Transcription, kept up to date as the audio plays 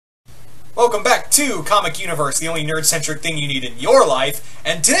Welcome back to Comic Universe, the only nerd-centric thing you need in your life.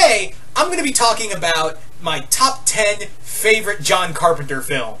 And today, I'm going to be talking about my top 10 favorite John Carpenter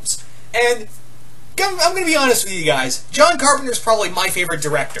films. And I'm going to be honest with you guys, John Carpenter's probably my favorite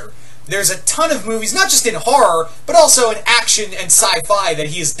director. There's a ton of movies, not just in horror, but also in action and sci-fi that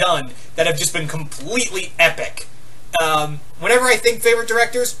he has done that have just been completely epic. Whenever I think favorite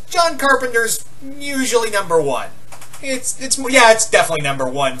directors, John Carpenter's usually number one. It's definitely number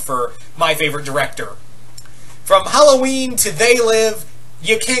one for my favorite director. From Halloween to They Live,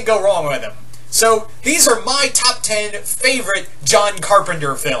 you can't go wrong with him. So these are my top 10 favorite John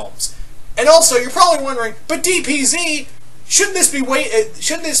Carpenter films. And also, you're probably wondering, but DPZ, shouldn't this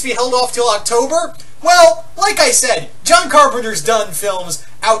be held off till October? Well, like I said, John Carpenter's done films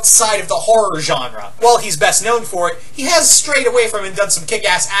outside of the horror genre. While he's best known for it, he has strayed away from it and done some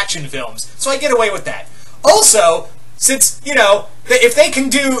kick-ass action films. So I get away with that. Also, since, if they can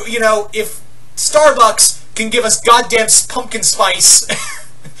do, if Starbucks can give us goddamn pumpkin spice,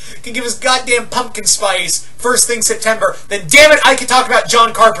 first thing September, then damn it, I can talk about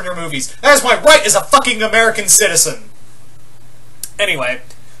John Carpenter movies. That is my right as a fucking American citizen. Anyway,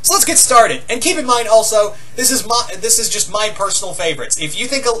 so let's get started. And keep in mind also, this is just my personal favorites. If you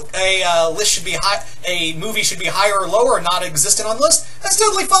think a list should be a movie should be higher or lower or not existent on the list, that's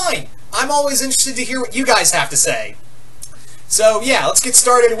totally fine. I'm always interested to hear what you guys have to say. So yeah, let's get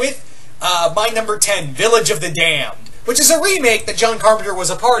started with my number 10, Village of the Damned, which is a remake that John Carpenter was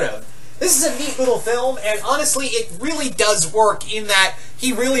a part of. This is a neat little film, and honestly, it really does work in that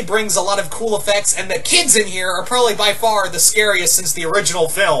he really brings a lot of cool effects, and the kids in here are probably by far the scariest since the original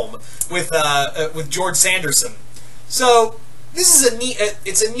film with George Sanderson. So this is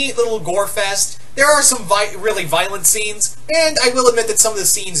it's a neat little gore fest. There are some really violent scenes, and I will admit that some of the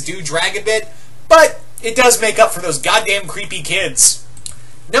scenes do drag a bit, but it does make up for those goddamn creepy kids.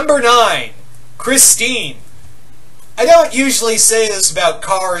 Number 9, Christine. I don't usually say this about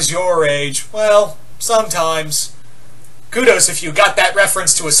cars your age. Well, sometimes. Kudos if you got that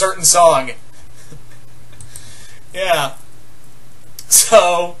reference to a certain song. Yeah.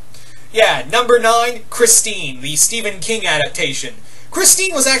 So, yeah, number 9, Christine, the Stephen King adaptation.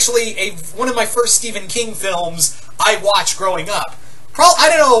 Christine was actually one of my first Stephen King films I watched growing up. I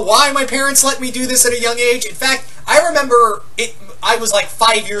don't know why my parents let me do this at a young age. In fact, I remember I was like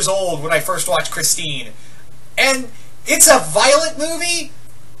 5 years old when I first watched Christine. And it's a violent movie,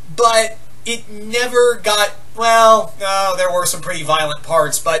 but it never got, well, no, there were some pretty violent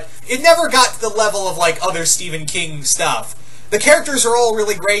parts, but it never got to the level of like other Stephen King stuff. The characters are all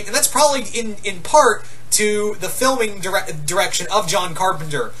really great, and that's probably in part to the filming direction of John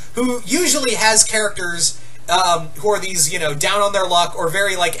Carpenter, who usually has characters who are these, down on their luck or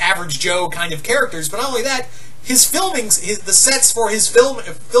very, like, average Joe kind of characters. But not only that, his the sets for his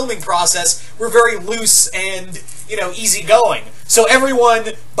filming process were very loose and, easygoing. So everyone,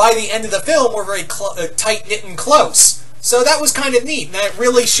 by the end of the film, were very tight-knit and close. So that was kind of neat, and that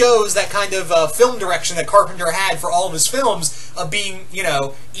really shows that kind of film direction that Carpenter had for all of his films of being,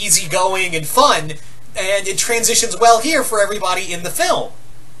 easygoing and fun, and it transitions well here for everybody in the film.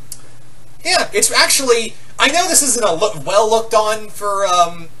 Yeah, it's actually, I know this isn't well looked on for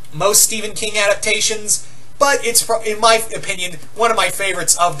most Stephen King adaptations, but it's, in my opinion, one of my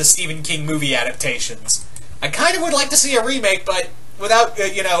favorites of the Stephen King movie adaptations. I kind of would like to see a remake, but without,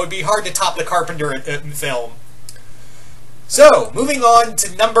 it would be hard to top the Carpenter film. So, moving on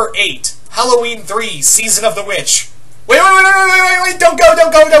to number 8, Halloween 3, Season of the Witch. Wait,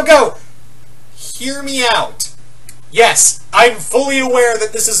 don't go! Hear me out. Yes, I'm fully aware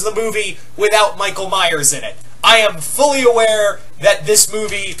that this is the movie without Michael Myers in it. I am fully aware that this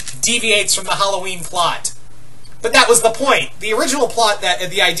movie deviates from the Halloween plot. But that was the point. The original plot,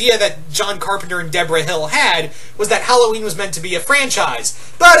 the idea that John Carpenter and Deborah Hill had, was that Halloween was meant to be a franchise.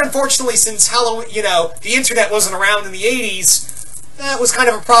 But unfortunately, since Halloween, the internet wasn't around in the 80s, that was kind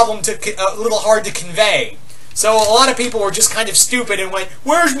of a problem a little hard to convey. So a lot of people were just kind of stupid and went,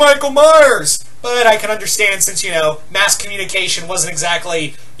 "Where's Michael Myers?" But I can understand since, mass communication wasn't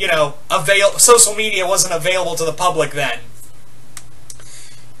exactly, social media wasn't available to the public then.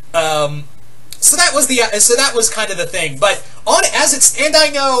 So that was kind of the thing. But and I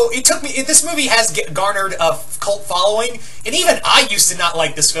know it took me. This movie has garnered a cult following, and even I used to not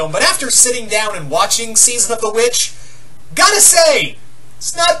like this film. But after sitting down and watching Season of the Witch, gotta say,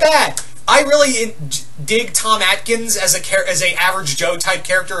 it's not bad. I really dig Tom Atkins as a average Joe type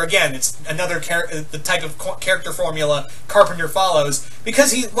character. Again, it's another the type of character formula Carpenter follows,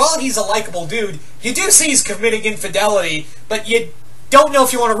 because while he's a likable dude, you do see he's committing infidelity, but don't know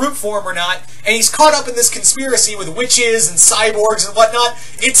if you want to root for him or not, and he's caught up in this conspiracy with witches and cyborgs and whatnot.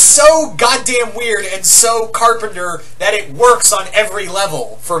 It's so goddamn weird and so Carpenter that it works on every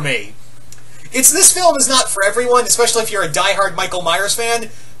level for me. This film is not for everyone, especially if you're a diehard Michael Myers fan,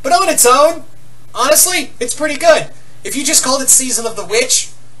 but on its own, honestly, it's pretty good. If you just called it Season of the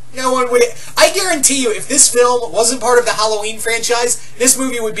Witch, no one would... I guarantee you, if this film wasn't part of the Halloween franchise, this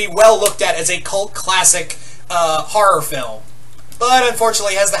movie would be well looked at as a cult classic horror film. But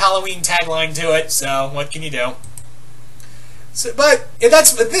unfortunately, it has the Halloween tagline to it, so what can you do? So, but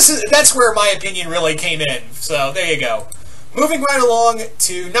that's where my opinion really came in. So there you go. Moving right along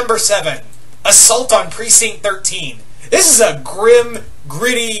to number 7. Assault on Precinct 13. This is a grim,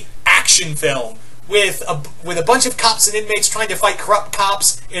 gritty action film with a bunch of cops and inmates trying to fight corrupt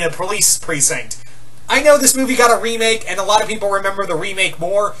cops in a police precinct. I know this movie got a remake, and a lot of people remember the remake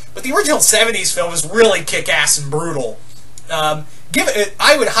more, but the original 70s film is really kick-ass and brutal. I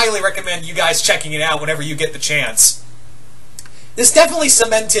would highly recommend you guys checking it out whenever you get the chance. This definitely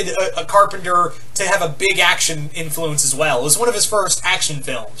cemented a Carpenter to have a big action influence as well. It was one of his first action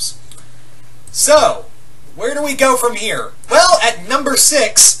films. So, where do we go from here? Well, at number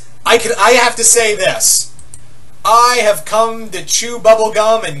 6, I have to say this. I have come to chew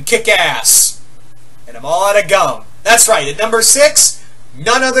bubblegum and kick ass. And I'm all out of gum. That's right, at number 6,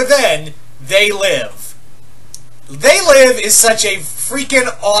 none other than They Live. They Live is such a freaking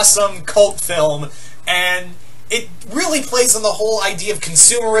awesome cult film, and it really plays on the whole idea of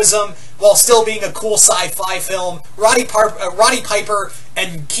consumerism while still being a cool sci-fi film. Roddy Piper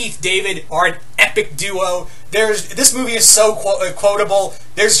and Keith David are an epic duo. This movie is so quotable.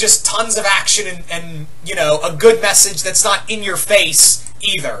 There's just tons of action and you know, a good message that's not in your face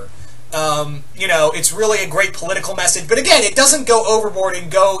either. You know, it's really a great political message, but again, it doesn't go overboard and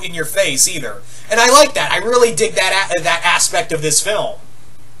go in your face either. And I like that. I really dig that aspect of this film.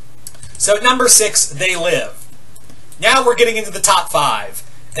 So at number 6, They Live. Now we're getting into the top 5.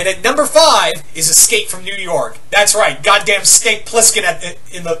 And at number 5 is Escape from New York. That's right, goddamn Snake Plissken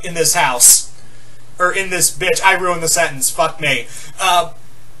in this house. Or in this bitch. I ruined the sentence. Fuck me.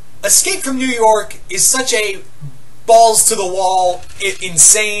 Escape from New York is such a balls-to-the-wall,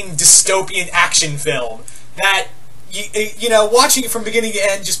 insane, dystopian action film that, you know, watching it from beginning to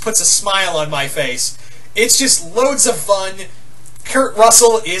end just puts a smile on my face. It's just loads of fun. Kurt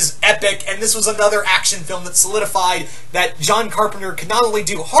Russell is epic, and this was another action film that solidified that John Carpenter could not only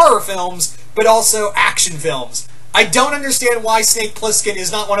do horror films, but also action films. I don't understand why Snake Plissken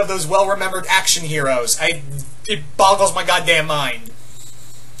is not one of those well-remembered action heroes. It boggles my goddamn mind.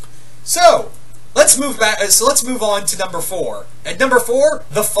 So, let's move on to number 4. At number 4,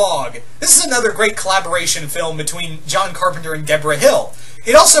 The Fog. This is another great collaboration film between John Carpenter and Deborah Hill.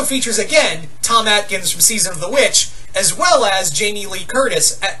 It also features, again, Tom Atkins from Season of the Witch, as well as Jamie Lee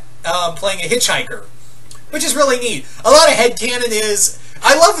Curtis playing a hitchhiker, which is really neat. A lot of headcanon is...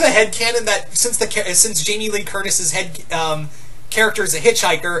 I love the headcanon that since Jamie Lee Curtis's character is a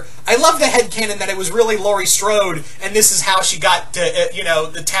hitchhiker, I love the headcanon that it was really Laurie Strode, and this is how she got to, you know,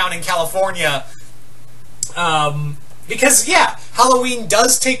 the town in California. Because, yeah, Halloween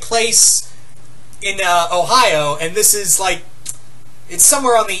does take place in Ohio, and this is, like, it's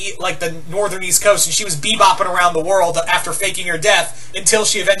somewhere on the northern East Coast, and she was bebopping around the world after faking her death until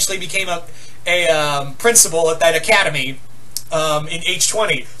she eventually became a principal at that academy in age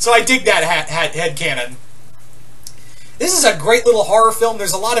 20. So I dig that headcanon. This is a great little horror film.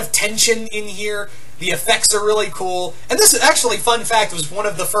 There's a lot of tension in here. The effects are really cool. And this is actually, fun fact, was one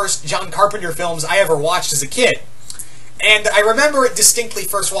of the first John Carpenter films I ever watched as a kid. And I remember it distinctly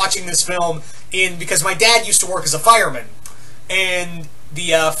first watching this film because my dad used to work as a fireman. And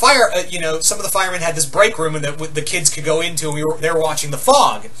the you know, some of the firemen had this break room that the kids could go into, and they were watching The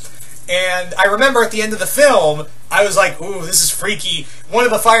Fog. And I remember at the end of the film, I was like, ooh, this is freaky. One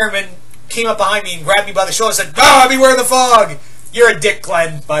of the firemen came up behind me and grabbed me by the shoulder and said, "Ah, beware the fog!" You're a dick,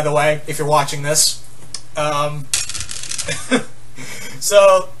 Glenn, by the way, if you're watching this.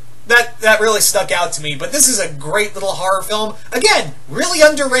 So, that really stuck out to me. But this is a great little horror film. Again, really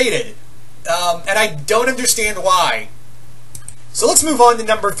underrated. And I don't understand why. So let's move on to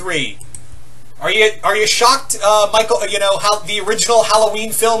number 3. Are you shocked, Michael? You know how the original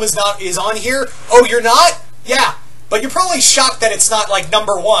Halloween film is on here? Oh, you're not? Yeah, but you're probably shocked that it's not like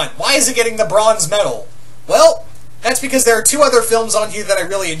number 1. Why is it getting the bronze medal? Well, that's because there are 2 other films on here that I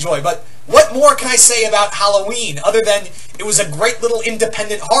really enjoy. But what more can I say about Halloween other than it was a great little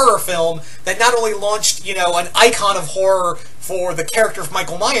independent horror film that not only launched, you know, an icon of horror for the character of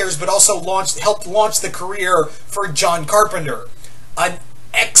Michael Myers, but also helped launch the career for John Carpenter. An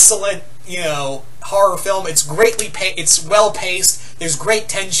excellent, you know, horror film. It's it's well paced. There's great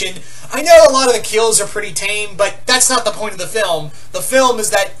tension. I know a lot of the kills are pretty tame, but that's not the point of the film. The film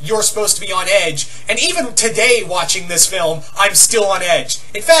is that you're supposed to be on edge. And even today, watching this film, I'm still on edge.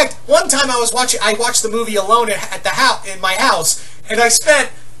 In fact, one time I watched the movie alone at the house in my house, and I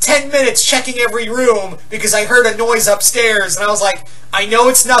spent 10 minutes checking every room because I heard a noise upstairs, and I was like, I know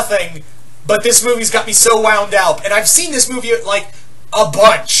it's nothing, but this movie's got me so wound up. And I've seen this movie like a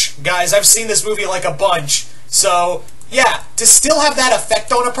bunch, guys. I've seen this movie like a bunch. So, yeah, to still have that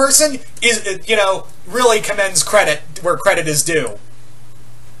effect on a person is, you know, really commends credit where credit is due.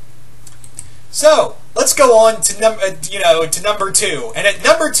 So, let's go on to number 2. And at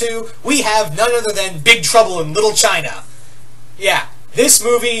number 2, we have none other than Big Trouble in Little China. Yeah, this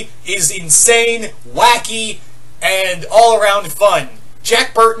movie is insane, wacky, and all-around fun.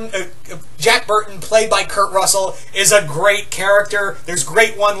 Jack Burton, played by Kurt Russell, is a great character. There's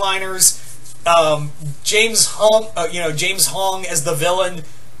great one-liners. James Hong as the villain.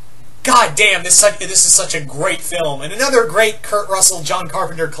 God damn, this is such a great film, and another great Kurt Russell John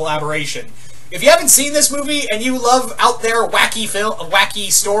Carpenter collaboration. If you haven't seen this movie and you love out there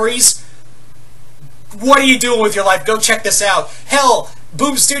wacky stories, what are you doing with your life? Go check this out. Hell,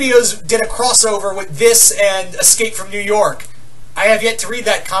 Boom Studios did a crossover with this and Escape from New York. I have yet to read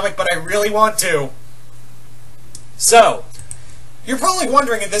that comic, but I really want to. So, you're probably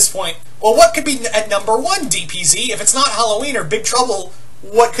wondering at this point, well, what could be at number 1, DPZ? If it's not Halloween or Big Trouble,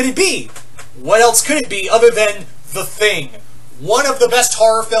 what could it be? What else could it be other than The Thing? One of the best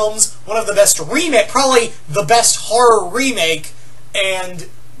horror films, one of the best remake, probably the best horror remake, and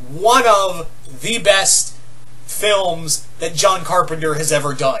one of the best films that John Carpenter has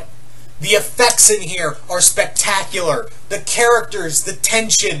ever done. The effects in here are spectacular. The characters, the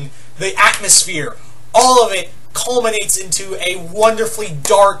tension, the atmosphere, all of it culminates into a wonderfully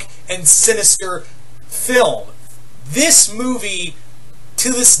dark and sinister film. This movie,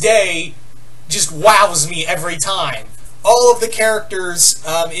 to this day, just wows me every time. All of the characters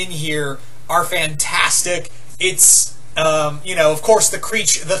in here are fantastic. It's, of course,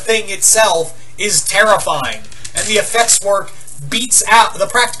 the thing itself is terrifying. And the effects work beats out, the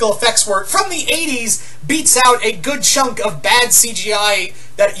practical effects work from the 80s beats out a good chunk of bad CGI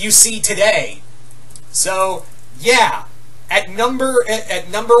that you see today. So, yeah, at number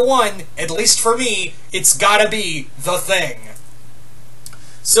 1, at least for me, it's gotta be The Thing.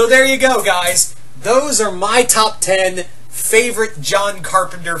 So there you go, guys. Those are my top 10 favorite John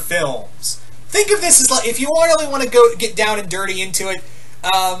Carpenter films. Think of this as like, if you really want to get down and dirty into it,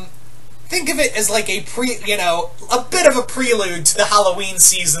 think of it as like a bit of a prelude to the Halloween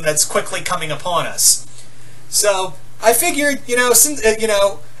season that's quickly coming upon us. So I figured, since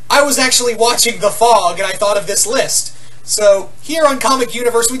I was actually watching The Fog and I thought of this list. So here on Comic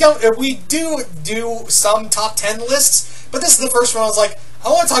Universe, we do some top 10 lists, but this is the first one I was like, I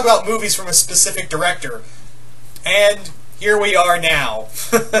want to talk about movies from a specific director. And here we are now.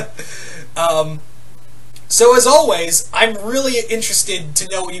 So as always, I'm really interested to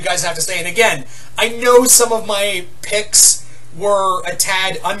know what you guys have to say. And again, I know some of my picks were a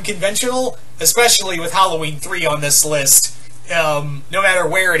tad unconventional, especially with Halloween 3 on this list. No matter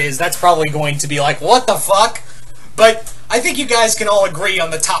where it is, that's probably going to be like, what the fuck? But I think you guys can all agree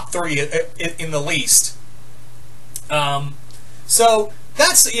on the top 3 in the least. So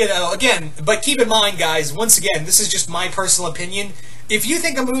that's, again, but keep in mind, guys, once again, this is just my personal opinion. If you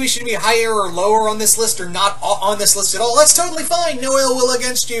think a movie should be higher or lower on this list or not on this list at all, that's totally fine. No ill will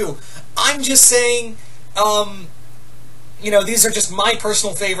against you. I'm just saying, these are just my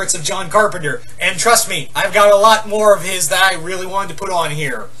personal favorites of John Carpenter. And trust me, I've got a lot more of his that I really wanted to put on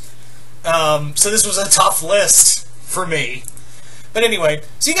here. So this was a tough list for me. But anyway,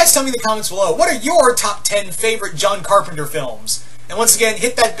 so you guys tell me in the comments below, what are your top 10 favorite John Carpenter films? And once again,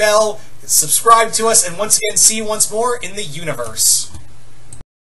 hit that bell, subscribe to us, and once again, see you once more in the universe.